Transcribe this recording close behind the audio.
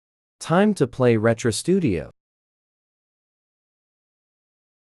Time to play RetroStudio.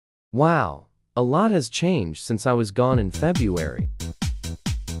 Wow, a lot has changed since I was gone in February.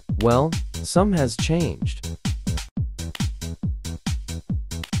 Well, some has changed.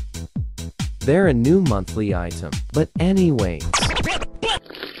 They're a new monthly item, but anyways.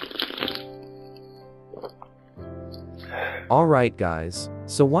 Alright guys,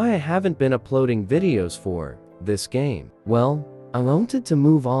 so why I haven't been uploading videos for this game? Well, I wanted to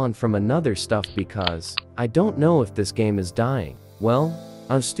move on from another stuff because I don't know if this game is dying. Well,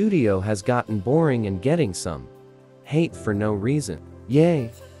 RetroStudio has gotten boring and getting some hate for no reason.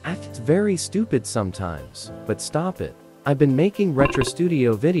 Yay, it's very stupid sometimes, but stop it. I've been making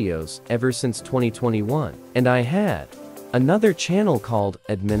RetroStudio videos ever since 2021, and I had another channel called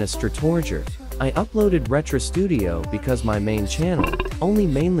Administratorger. I uploaded RetroStudio because my main channel only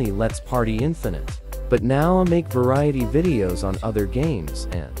mainly lets Party Infinite. But now I make variety videos on other games,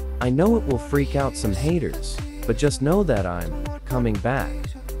 and I know it will freak out some haters, but just know that I'm coming back.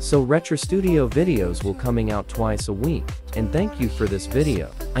 So RetroStudio videos will coming out twice a week, and thank you for this video.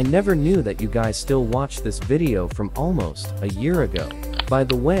 I never knew that you guys still watch this video from almost a year ago. By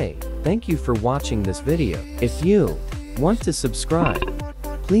the way, thank you for watching this video. If you want to subscribe,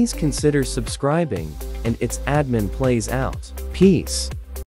 please consider subscribing, and its admin plays out. Peace.